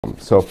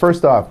So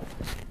first off,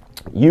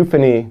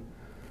 euphony,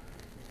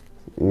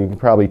 you can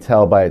probably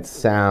tell by its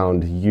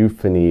sound,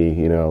 euphony,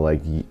 you know,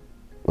 like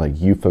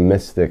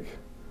euphemistic.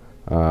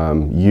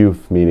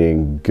 Euph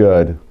meaning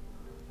good,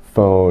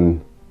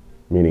 phone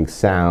meaning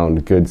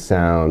sound, good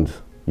sound,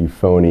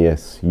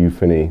 euphonious,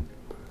 euphony.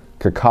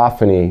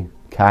 Cacophony,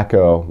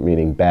 caco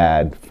meaning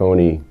bad,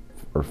 phony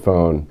or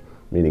phone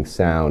meaning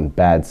sound,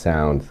 bad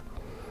sound,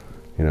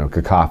 you know,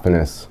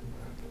 cacophonous.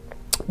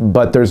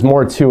 But there's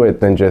more to it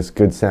than just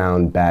good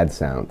sound, bad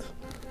sound.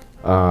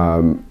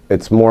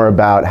 It's more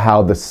about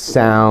how the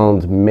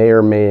sound may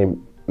or may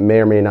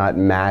not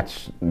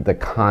match the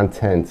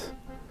content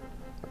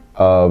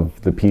of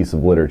the piece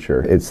of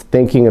literature. It's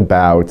thinking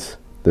about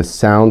the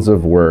sounds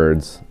of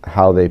words,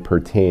 how they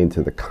pertain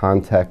to the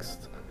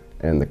context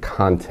and the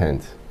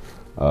content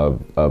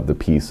of the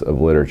piece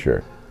of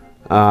literature.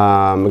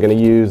 I'm going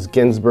to use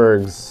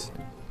Ginsberg's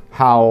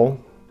Howl,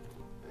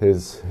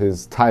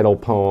 his title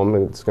poem,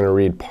 and it's going to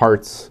read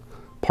parts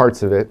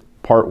of it.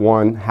 Part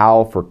 1,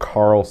 Howl for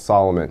Carl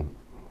Solomon.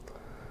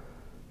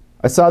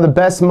 I saw the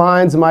best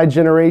minds of my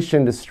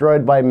generation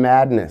destroyed by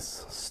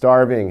madness,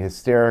 starving,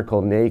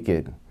 hysterical,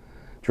 naked,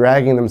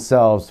 dragging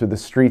themselves through the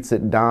streets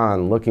at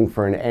dawn, looking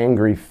for an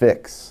angry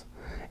fix.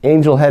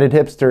 Angel-headed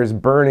hipsters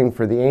burning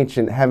for the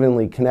ancient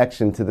heavenly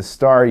connection to the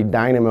starry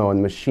dynamo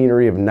and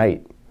machinery of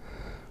night,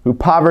 who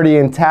poverty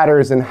and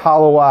tatters and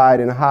hollow-eyed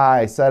and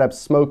high sat up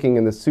smoking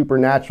in the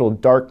supernatural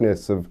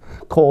darkness of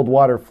cold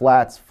water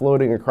flats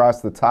floating across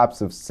the tops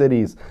of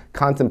cities,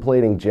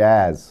 contemplating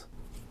jazz.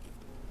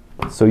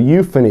 So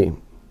euphony.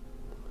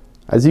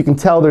 As you can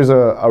tell, there's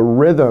a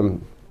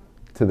rhythm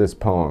to this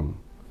poem.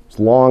 It's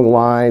long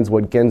lines,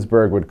 what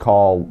Ginsberg would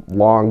call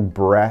long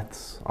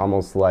breaths,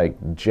 almost like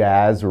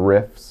jazz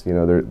riffs. You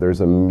know,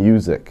 there's a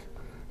music.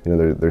 You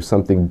know, there's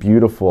something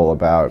beautiful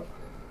about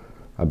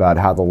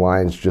how the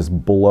lines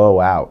just blow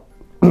out.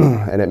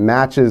 And it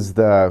matches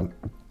the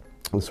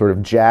sort of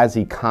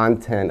jazzy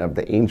content of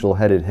the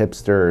angel-headed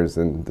hipsters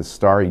and the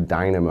starry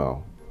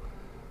dynamo,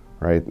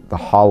 right? The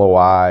hollow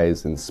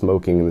eyes and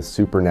smoking in the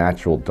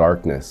supernatural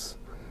darkness.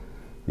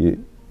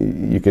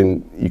 You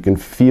can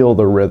feel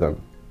the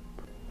rhythm,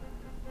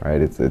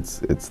 right? It's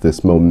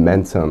this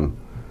momentum,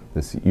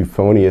 this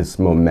euphonious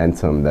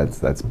momentum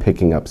that's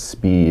picking up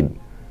speed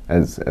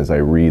as I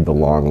read the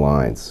long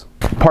lines.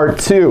 Part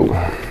 2.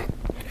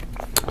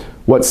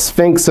 What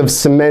sphinx of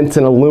cement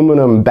and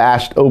aluminum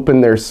bashed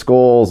open their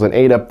skulls and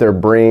ate up their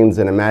brains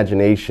and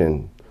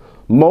imagination?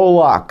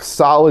 Moloch,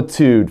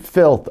 solitude,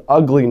 filth,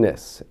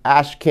 ugliness,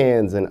 ash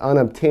cans and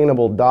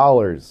unobtainable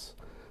dollars,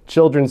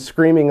 children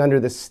screaming under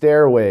the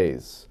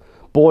stairways,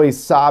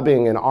 boys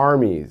sobbing in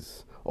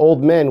armies,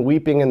 old men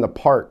weeping in the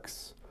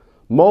parks.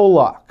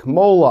 Moloch,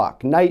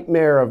 Moloch,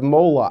 nightmare of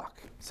Moloch.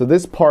 So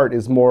this part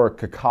is more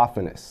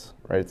cacophonous,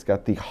 right? It's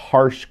got the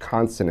harsh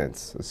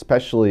consonants,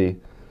 especially,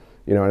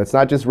 you know, and it's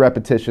not just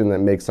repetition that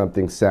makes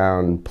something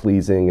sound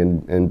pleasing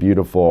and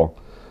beautiful.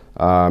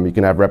 You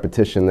can have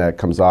repetition that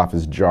comes off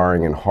as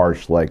jarring and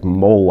harsh, like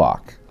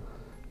Moloch.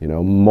 You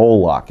know,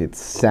 Moloch, it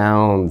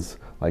sounds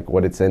like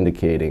what it's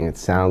indicating. It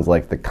sounds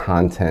like the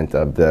content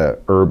of the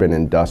urban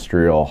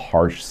industrial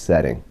harsh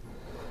setting,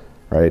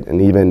 right?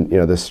 And even, you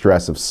know, the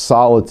stress of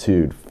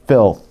solitude,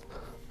 filth,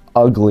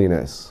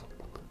 ugliness,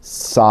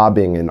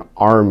 sobbing in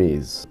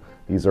armies.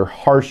 These are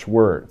harsh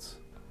words.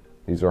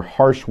 These are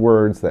harsh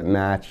words that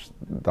match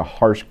the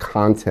harsh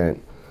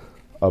content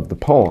of the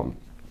poem.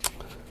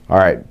 All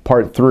right,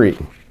 part 3.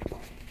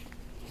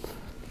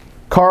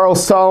 Carl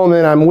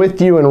Solomon, I'm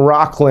with you in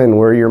Rockland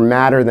where you're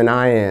madder than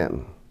I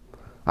am.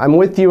 I'm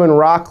with you in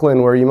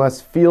Rockland where you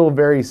must feel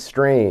very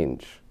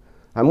strange.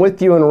 I'm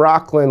with you in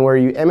Rockland where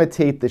you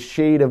imitate the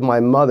shade of my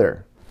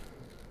mother.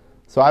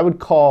 So I would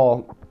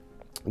call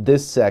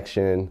this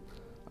section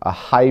a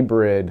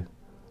hybrid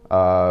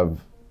of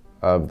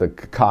the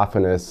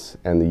cacophonous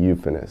and the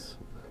euphonous.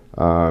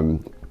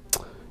 You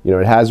know,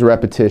 it has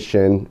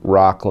repetition,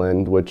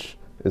 Rockland, which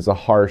is a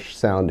harsh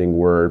sounding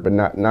word, but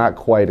not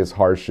quite as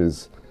harsh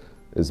as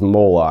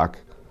Moloch,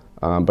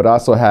 but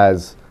also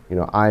has, you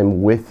know,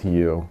 I'm with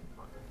you,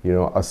 you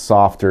know, a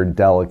softer,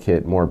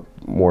 delicate,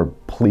 more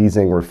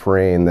pleasing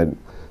refrain that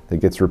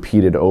gets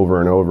repeated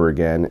over and over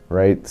again,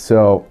 right?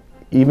 So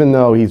even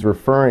though he's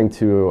referring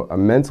to a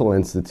mental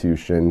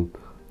institution,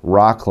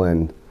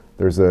 Rockland,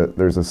 there's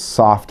a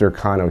softer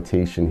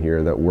connotation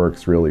here that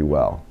works really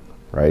well,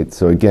 right?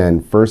 So again,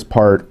 first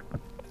part,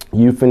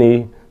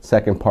 euphony,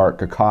 second part,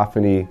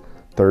 cacophony,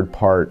 third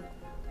part,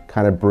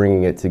 kind of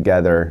bringing it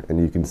together, and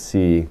you can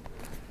see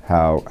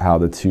how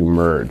the two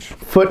merge.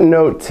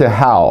 Footnote to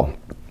Howl.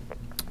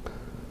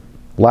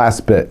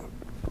 Last bit.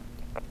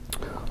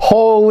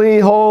 Holy,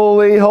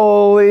 holy,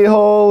 holy,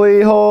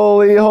 holy,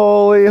 holy,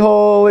 holy,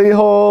 holy,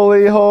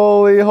 holy,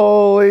 holy,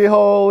 holy, holy,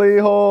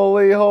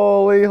 holy,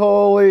 holy,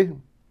 holy.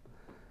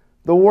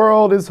 The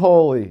world is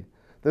holy.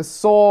 The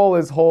soul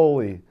is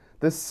holy.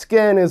 The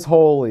skin is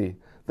holy.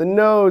 The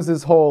nose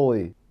is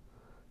holy.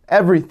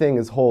 Everything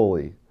is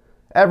holy.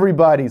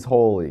 Everybody's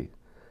holy.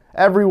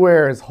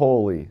 Everywhere is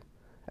holy.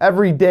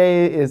 Every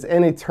day is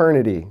an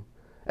eternity.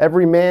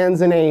 Every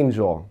man's an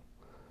angel.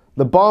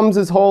 The bum's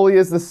as holy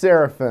as the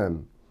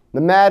seraphim.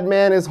 The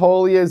madman as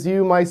holy as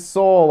you, my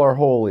soul, are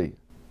holy.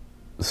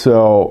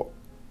 So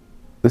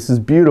this is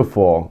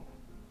beautiful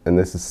and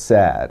this is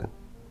sad.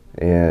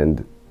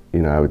 And,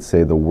 you know, I would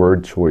say the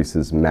word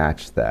choices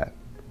match that.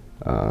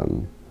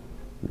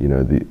 You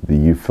know, the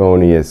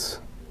euphonious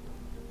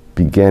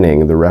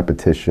beginning, the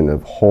repetition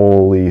of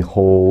holy,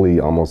 holy,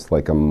 almost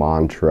like a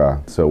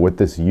mantra. So with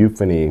this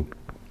euphony,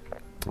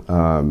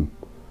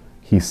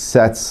 he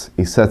sets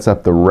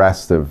up the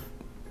rest of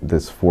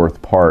this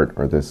fourth part,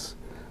 or this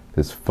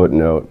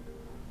footnote,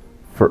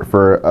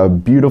 for a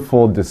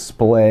beautiful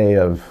display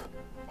of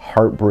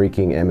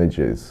heartbreaking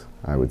images,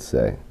 I would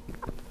say.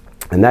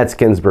 And that's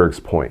Ginsberg's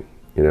point.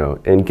 You know,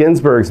 in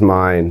Ginsberg's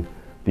mind,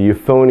 the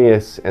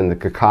euphonious and the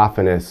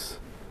cacophonous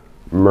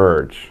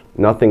merge.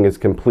 Nothing is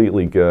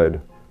completely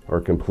good or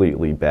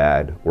completely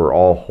bad. We're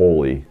all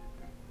holy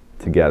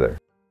together.